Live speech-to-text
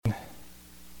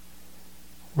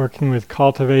working with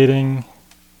cultivating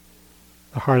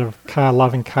the heart of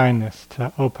loving kindness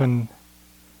to open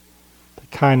the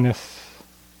kindness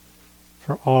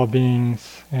for all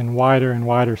beings in wider and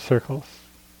wider circles,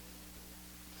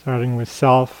 starting with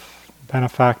self,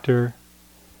 benefactor,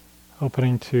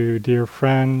 opening to dear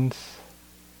friends,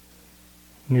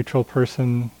 neutral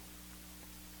person,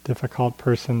 difficult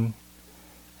person,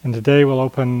 and today we'll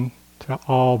open to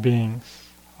all beings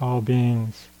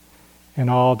in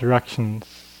all directions,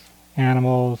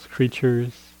 animals,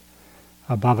 creatures,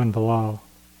 above and below.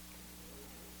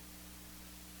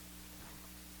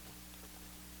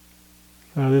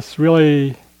 So this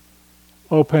really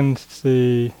opens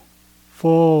the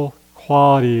full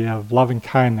quality of loving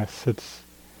kindness. It's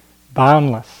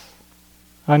boundless,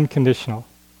 unconditional.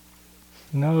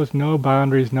 It knows no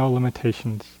boundaries, no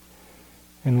limitations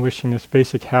in wishing this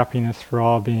basic happiness for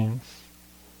all beings.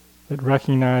 It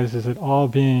recognizes that all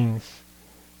beings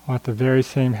want the very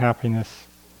same happiness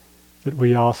that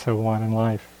we also want in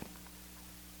life.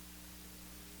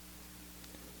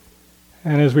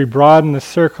 And as we broaden the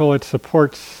circle, it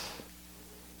supports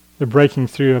the breaking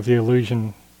through of the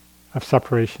illusion of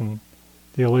separation,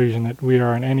 the illusion that we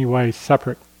are in any way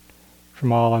separate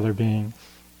from all other beings.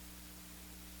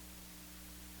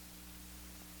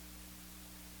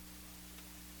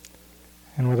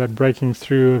 And with that breaking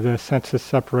through of the sense of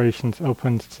separations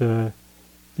opens to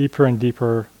deeper and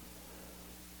deeper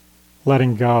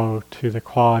letting go to the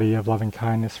quality of loving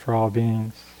kindness for all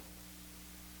beings.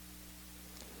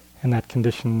 And that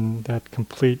condition, that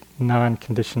complete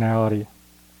non-conditionality.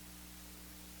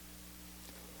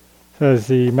 So as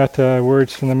the Metta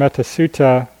words from the Metta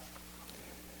Sutta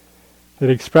that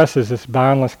expresses this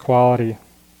boundless quality.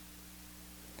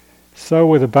 So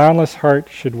with a boundless heart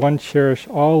should one cherish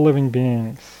all living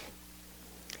beings,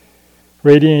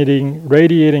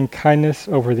 radiating kindness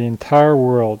over the entire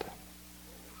world,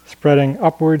 spreading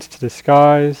upwards to the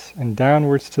skies and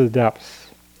downwards to the depths,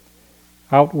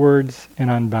 outwards and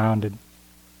unbounded.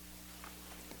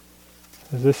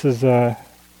 So this is the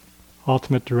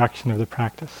ultimate direction of the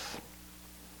practice.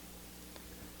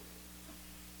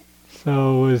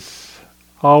 So as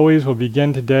always, we'll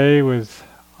begin today with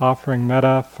offering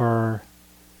metta for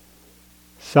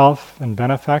self and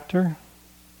benefactor,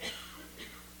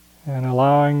 and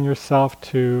allowing yourself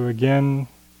to again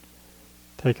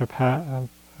take a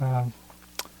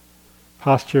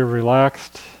posture of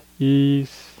relaxed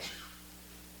ease,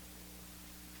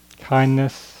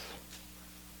 kindness,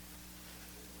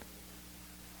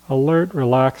 alert,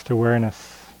 relaxed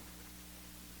awareness.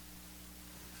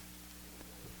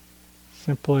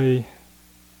 Simply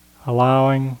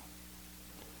allowing,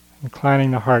 inclining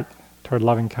the heart toward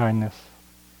loving kindness.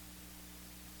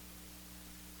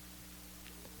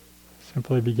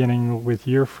 Simply beginning with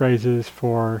your phrases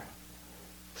for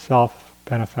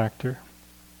self-benefactor.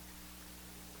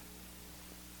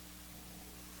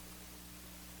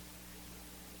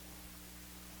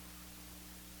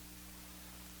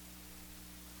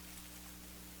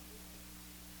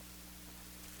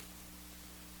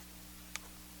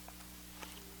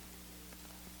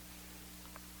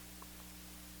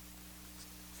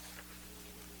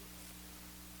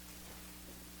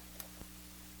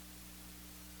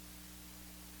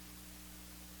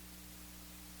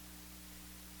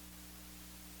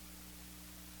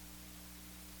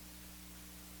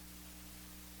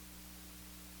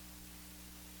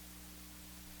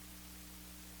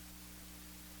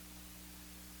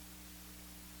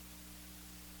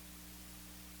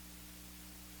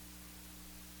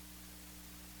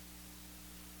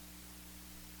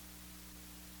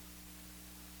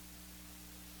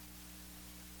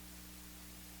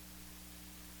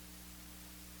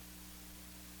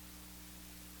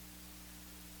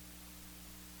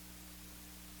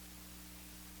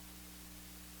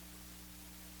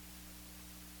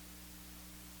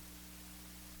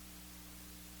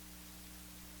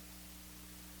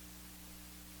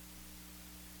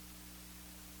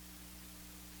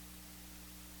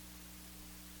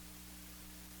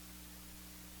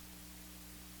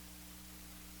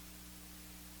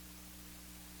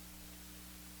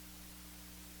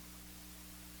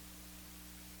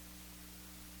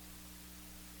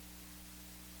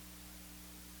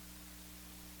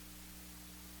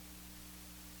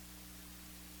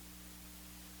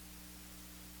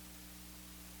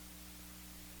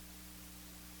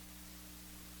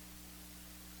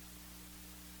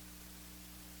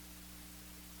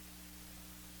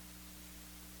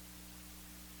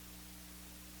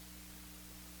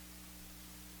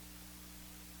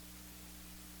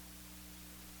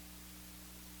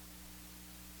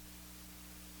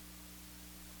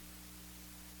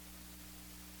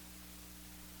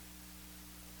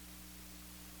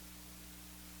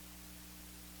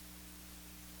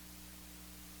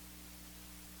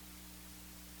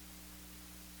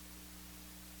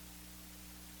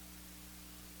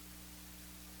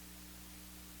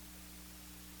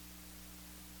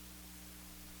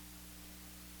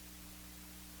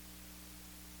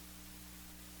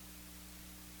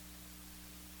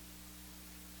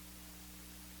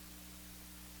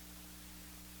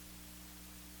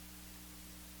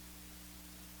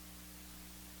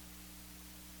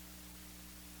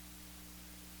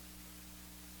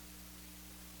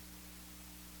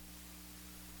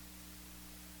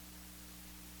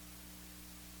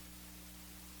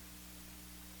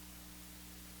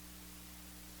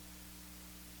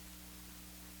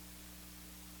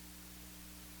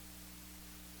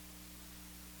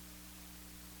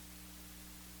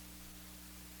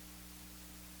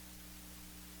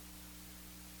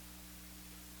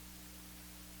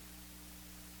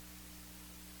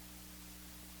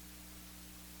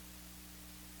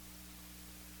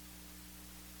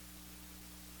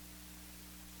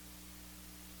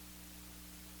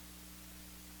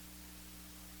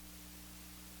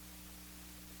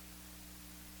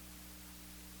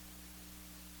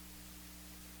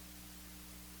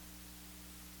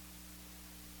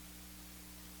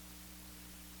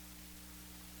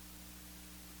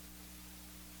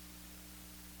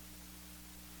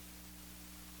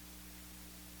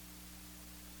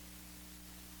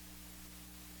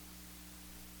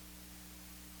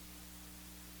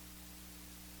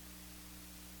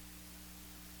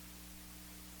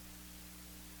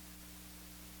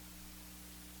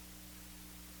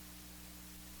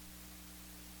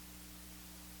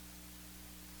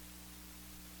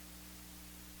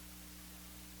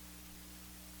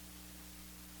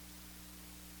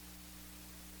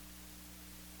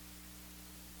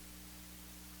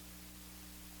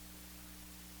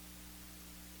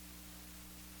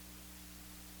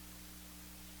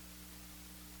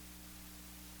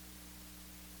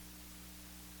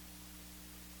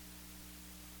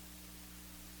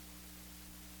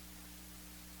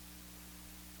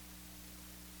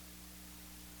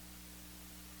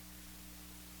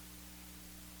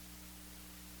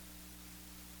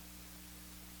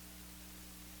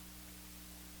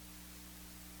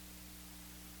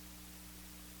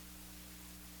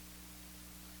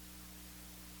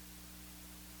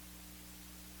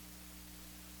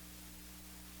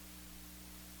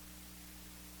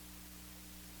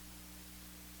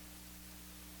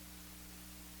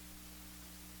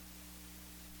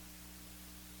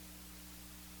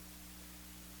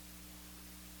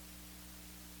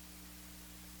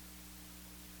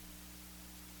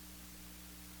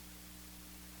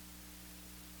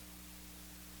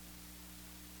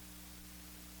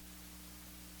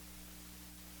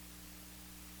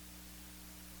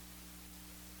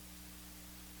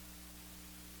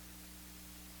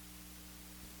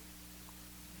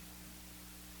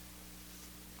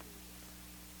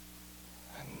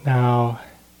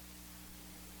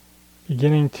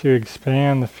 beginning to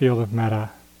expand the field of metta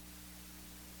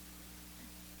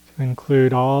to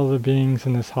include all the beings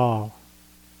in this hall,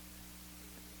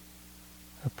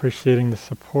 appreciating the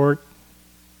support,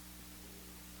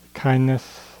 the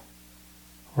kindness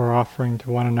we're offering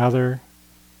to one another,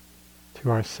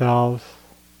 to ourselves,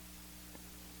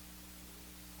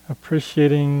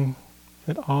 appreciating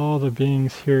that all the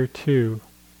beings here too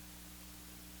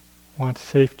want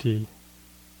safety,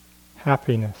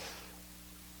 happiness,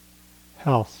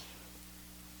 health,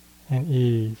 and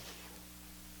ease.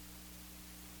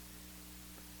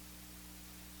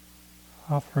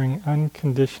 Offering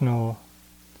unconditional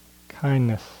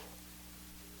kindness,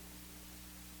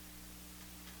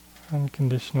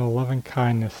 unconditional loving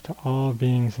kindness to all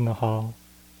beings in the hall.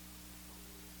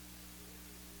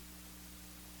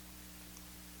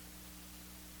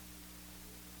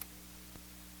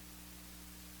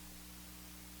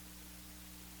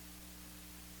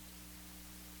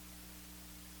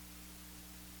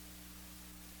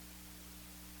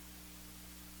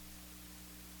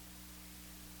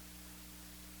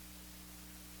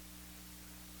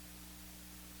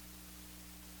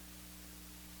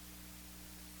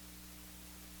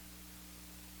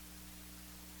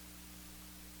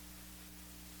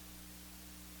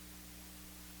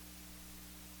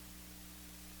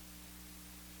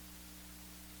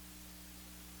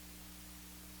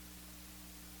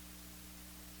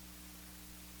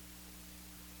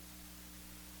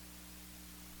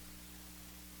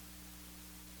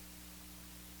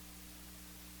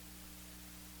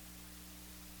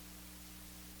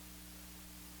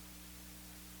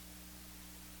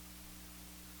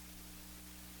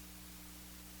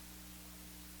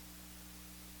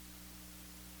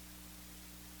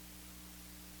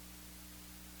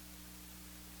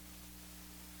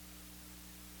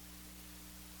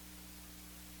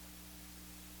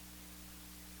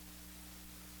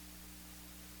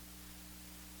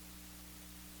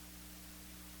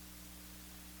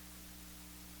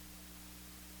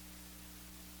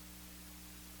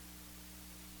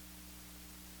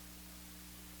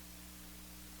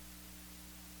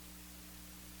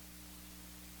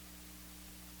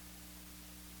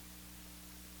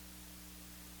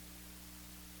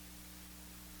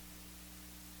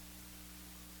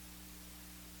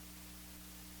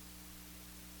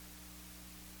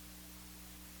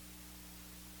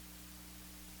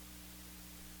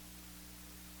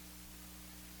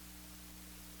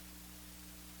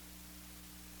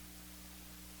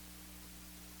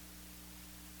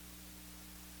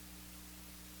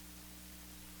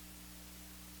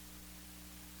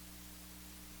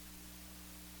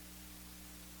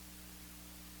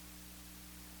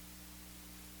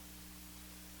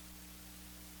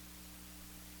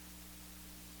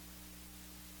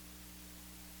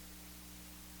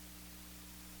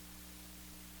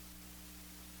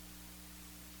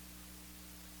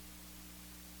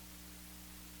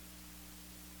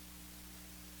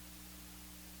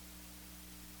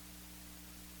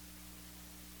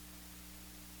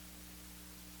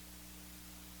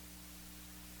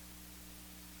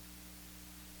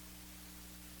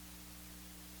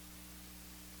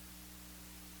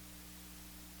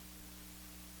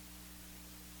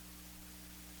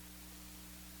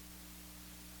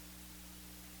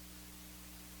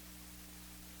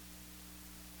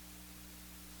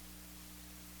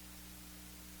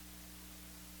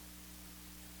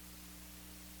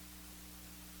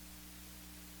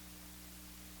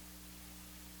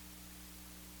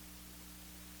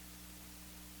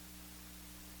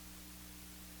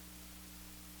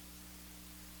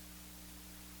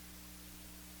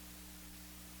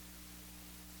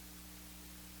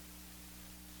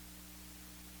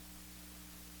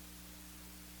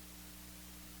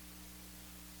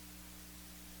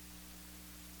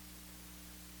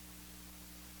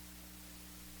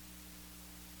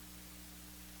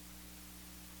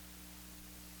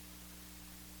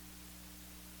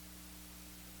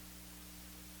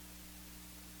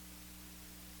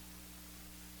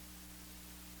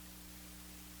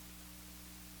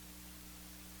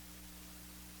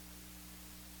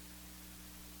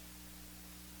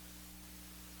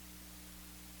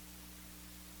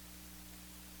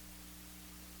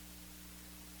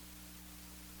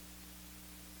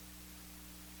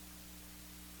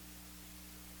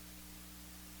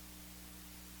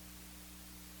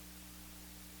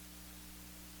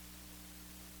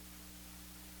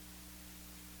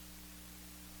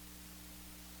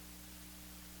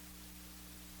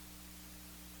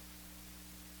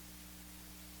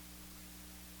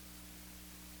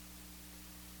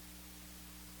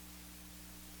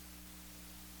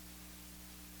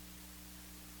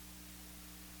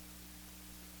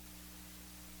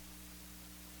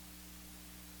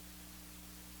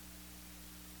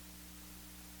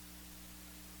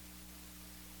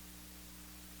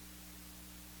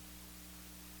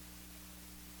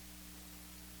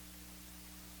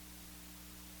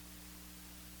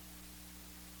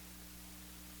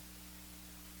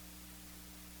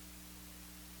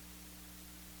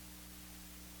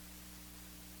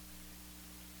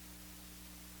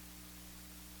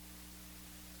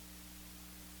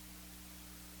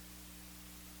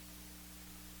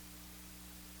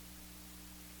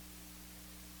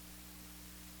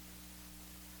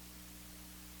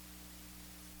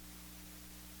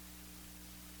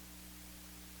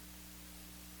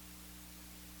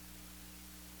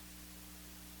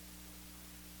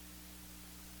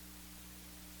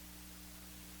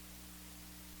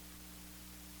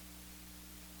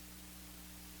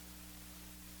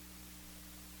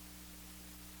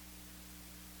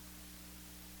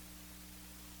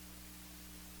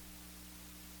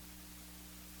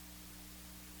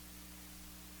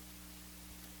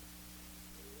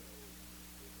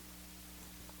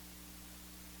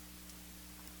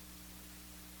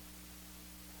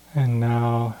 And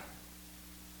now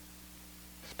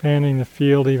expanding the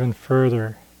field even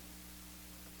further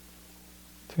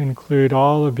to include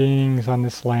all the beings on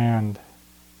this land,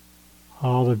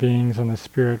 all the beings on the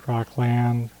Spirit Rock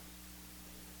land,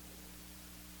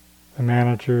 the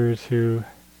managers who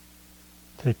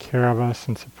take care of us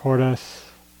and support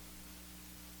us,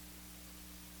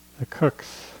 the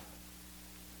cooks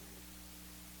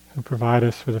who provide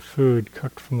us with the food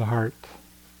cooked from the heart,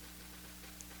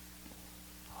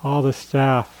 all the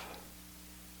staff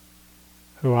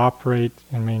who operate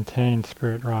and maintain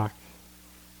Spirit Rock,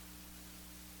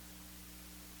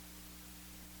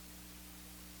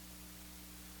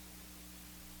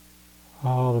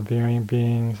 all the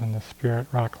beings in the Spirit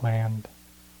Rock land.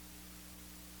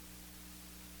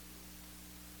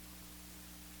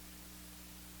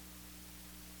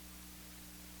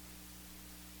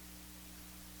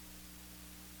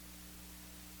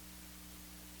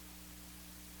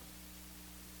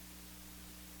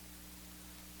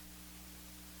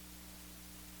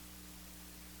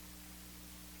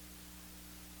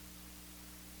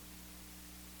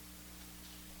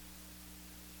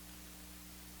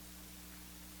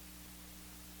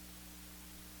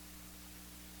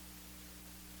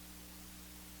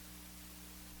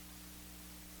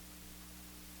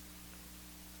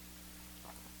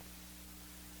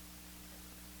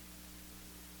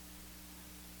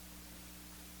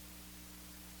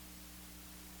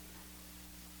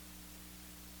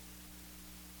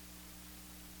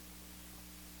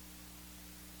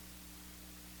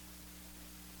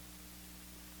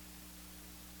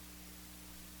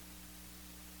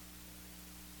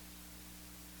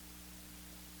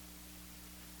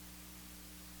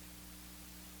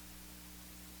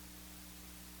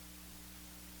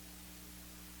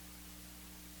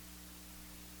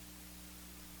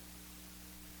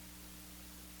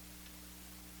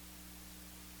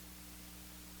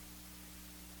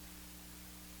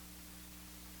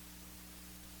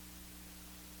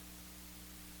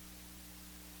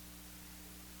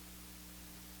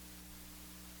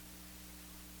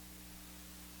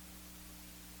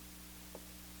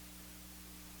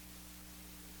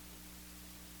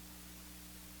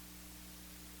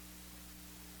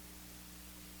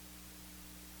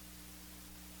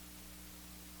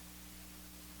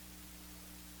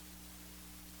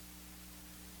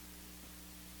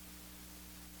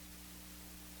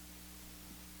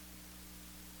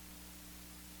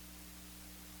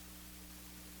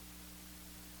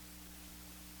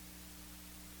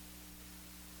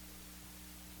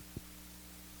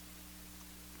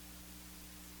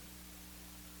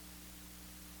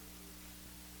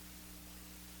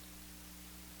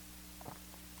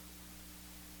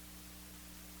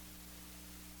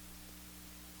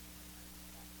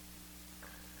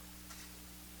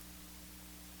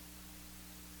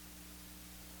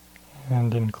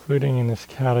 And including in this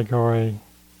category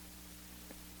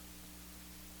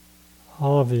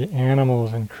all of the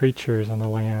animals and creatures on the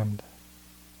land.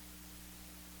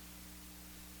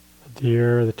 The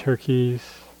deer, the turkeys,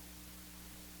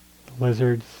 the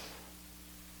lizards,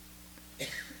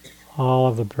 all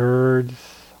of the birds,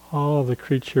 all of the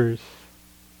creatures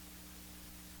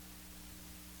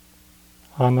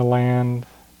on the land,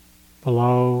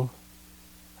 below,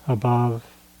 above,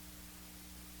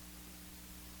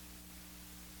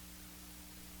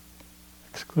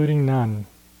 excluding none.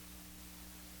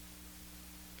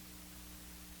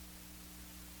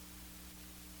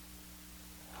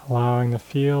 Allowing the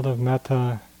field of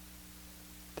metta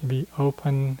to be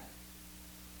open,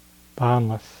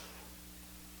 boundless.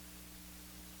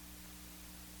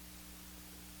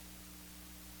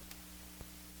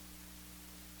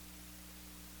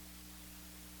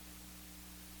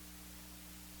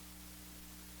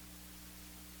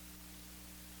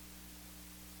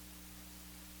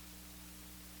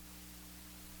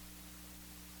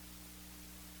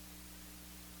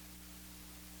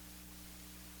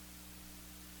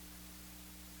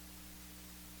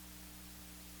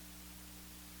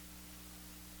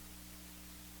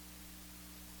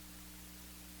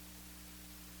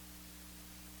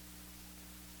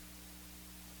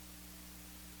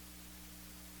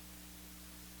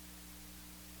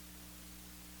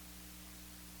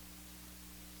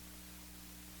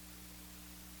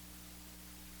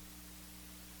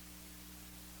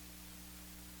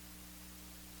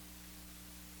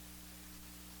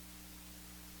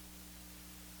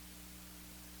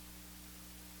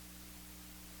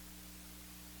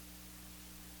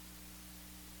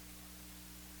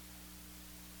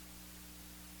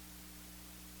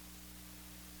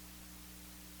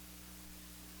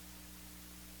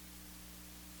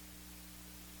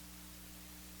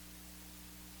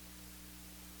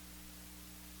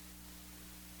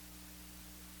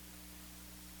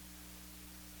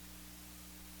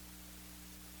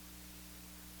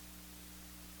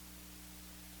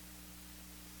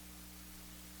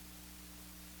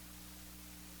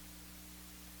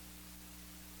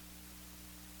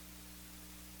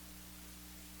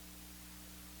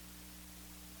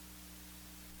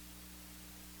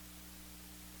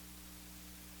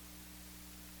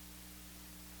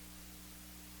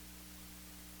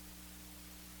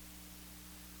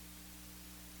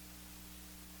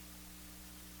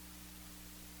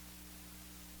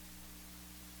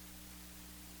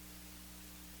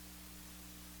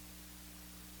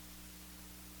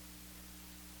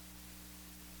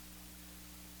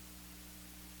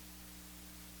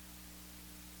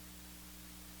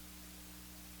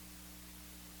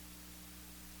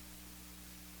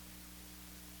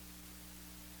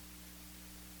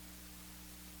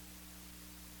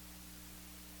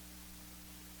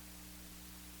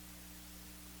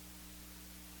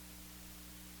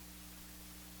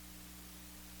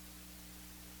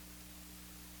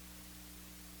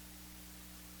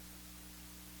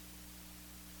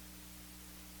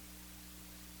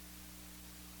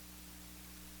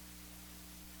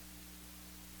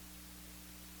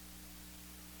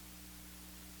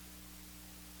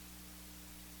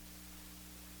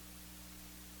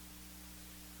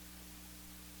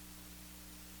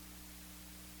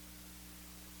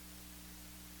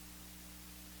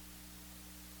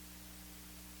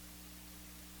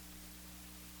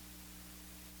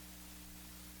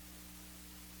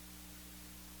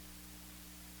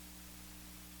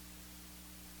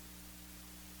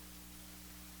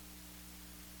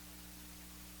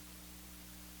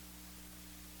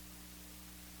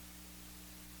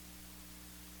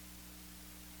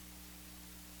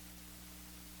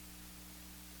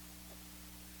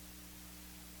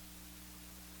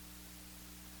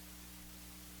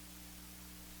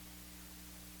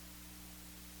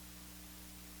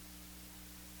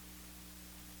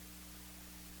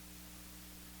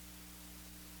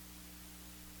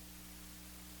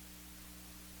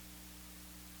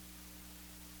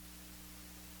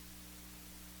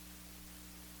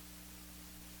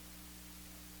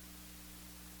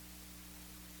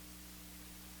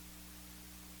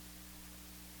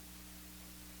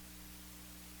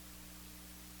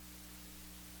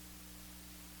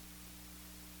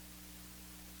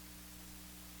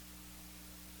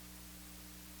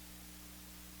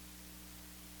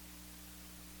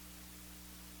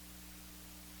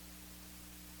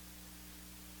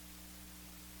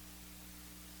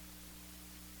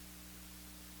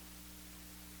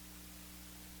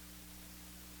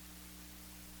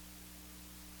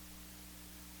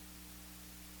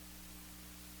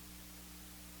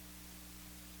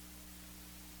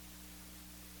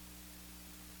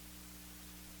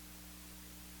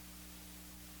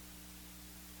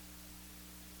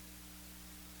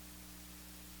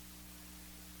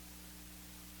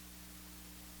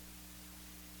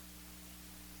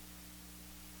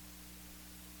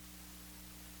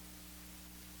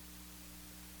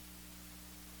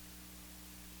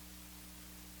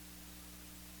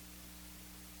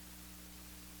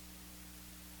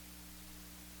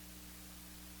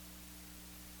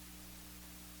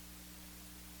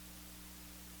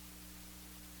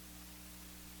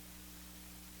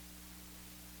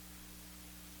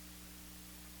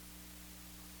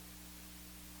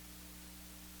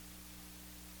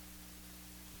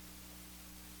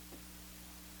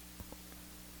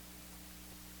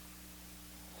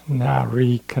 Now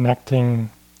reconnecting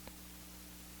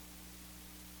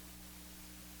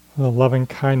the loving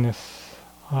kindness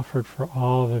offered for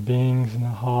all the beings in the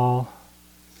hall,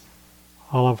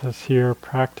 all of us here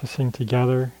practicing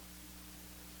together,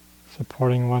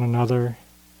 supporting one another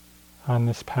on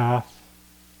this path.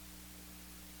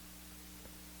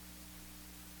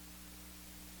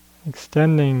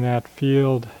 Extending that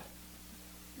field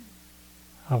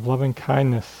of loving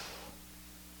kindness,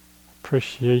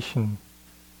 appreciation,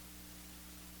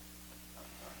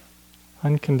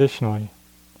 unconditionally,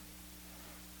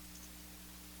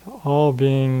 to all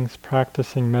beings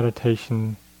practicing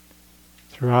meditation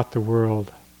throughout the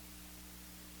world.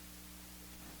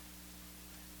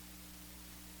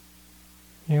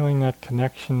 Feeling that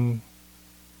connection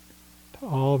to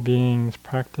all beings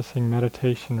practicing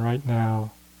meditation right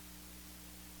now.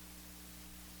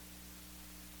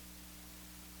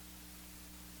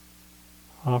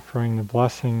 Offering the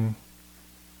blessing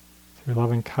through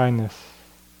loving kindness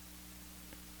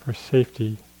for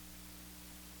safety,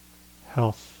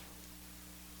 health,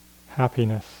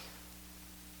 happiness,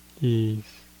 ease.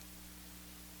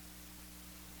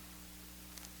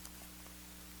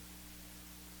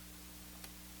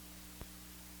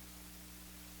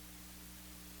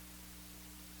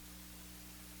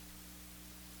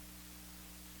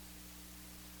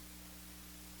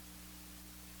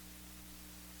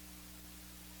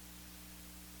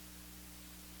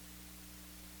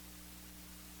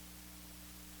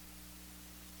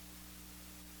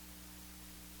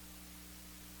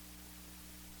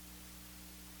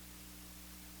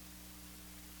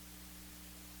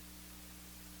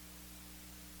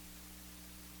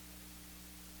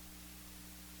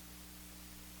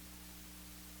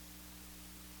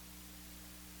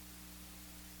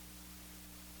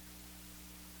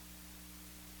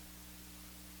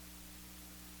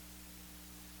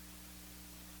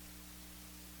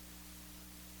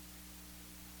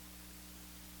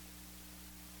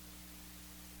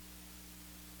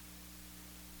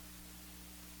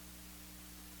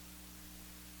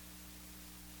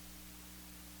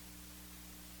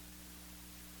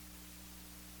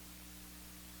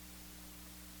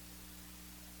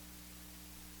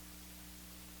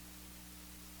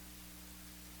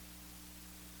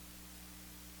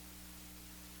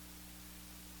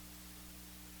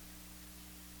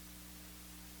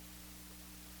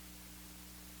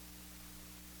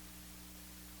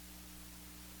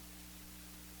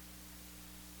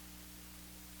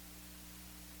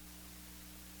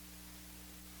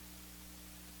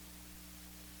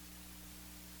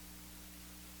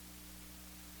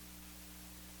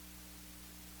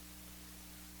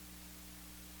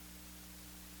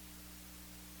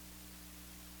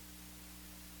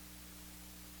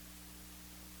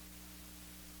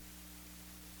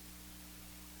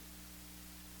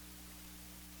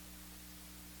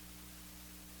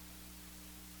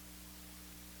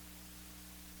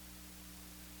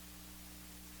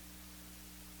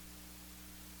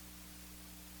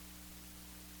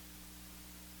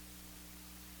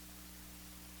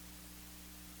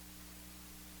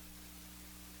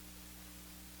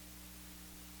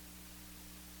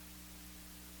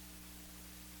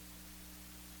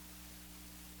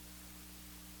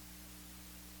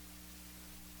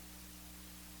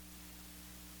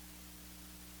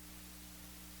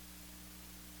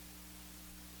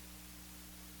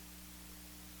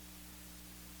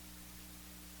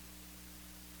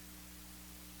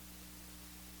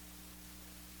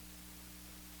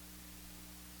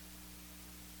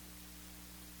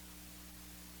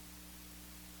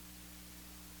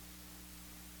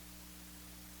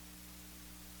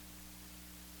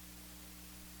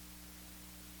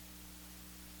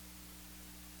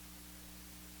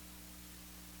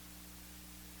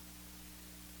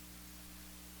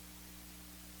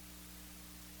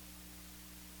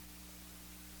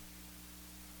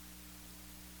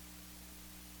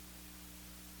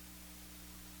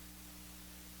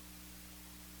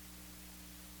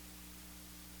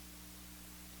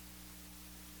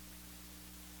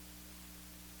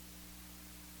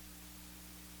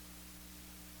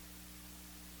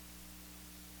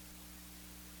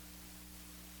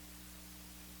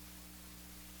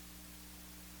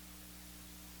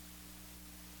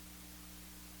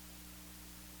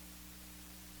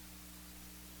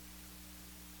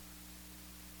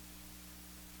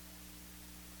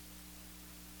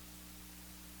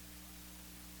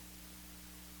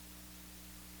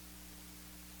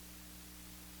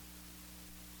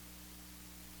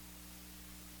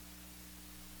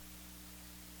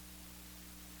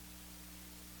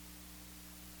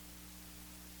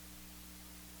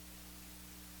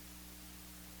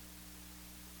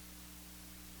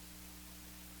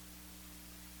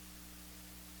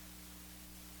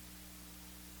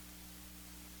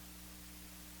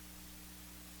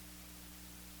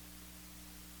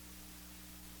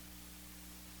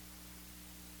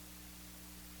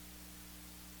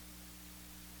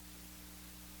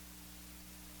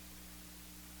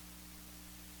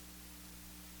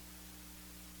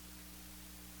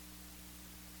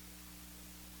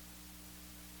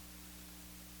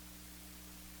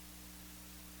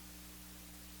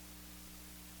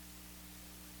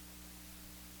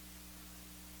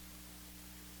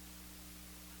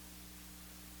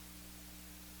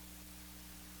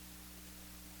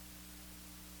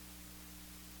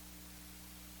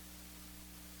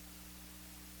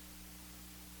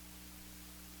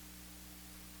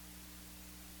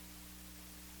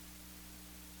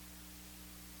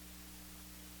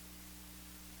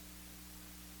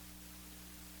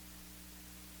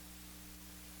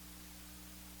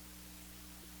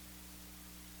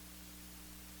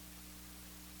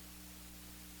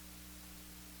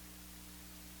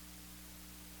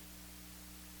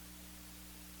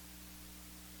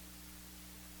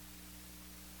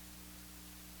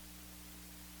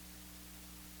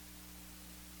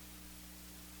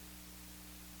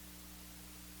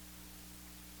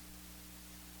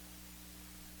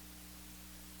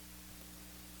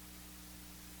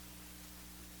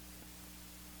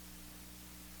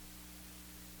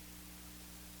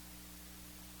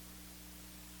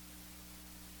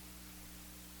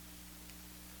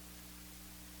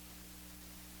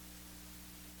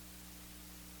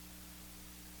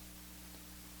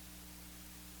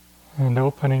 and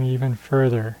opening even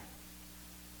further.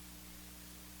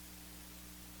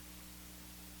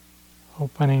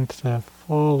 Opening to the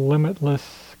full,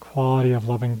 limitless quality of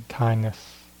loving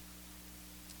kindness.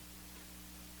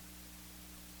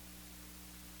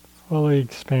 Fully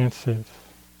expansive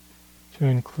to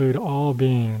include all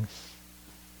beings,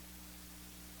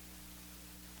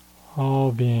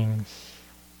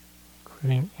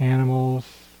 including animals,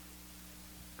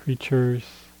 creatures,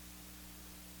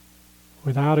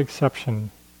 without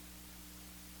exception.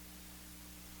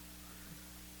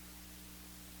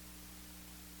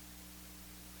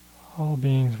 All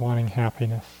beings wanting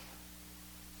happiness.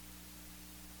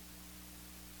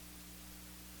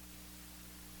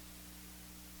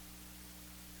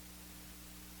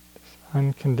 This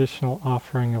unconditional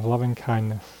offering of loving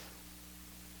kindness.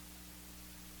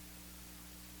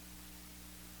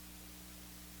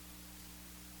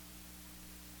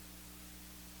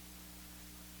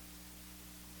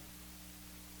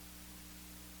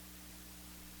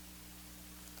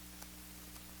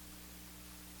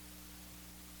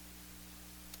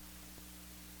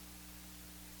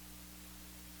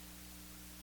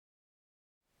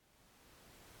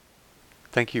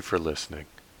 Thank you for listening.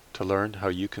 To learn how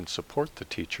you can support the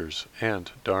teachers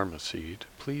and Dharma Seed,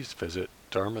 please visit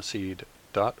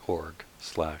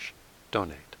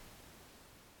dharmaseed.org/donate.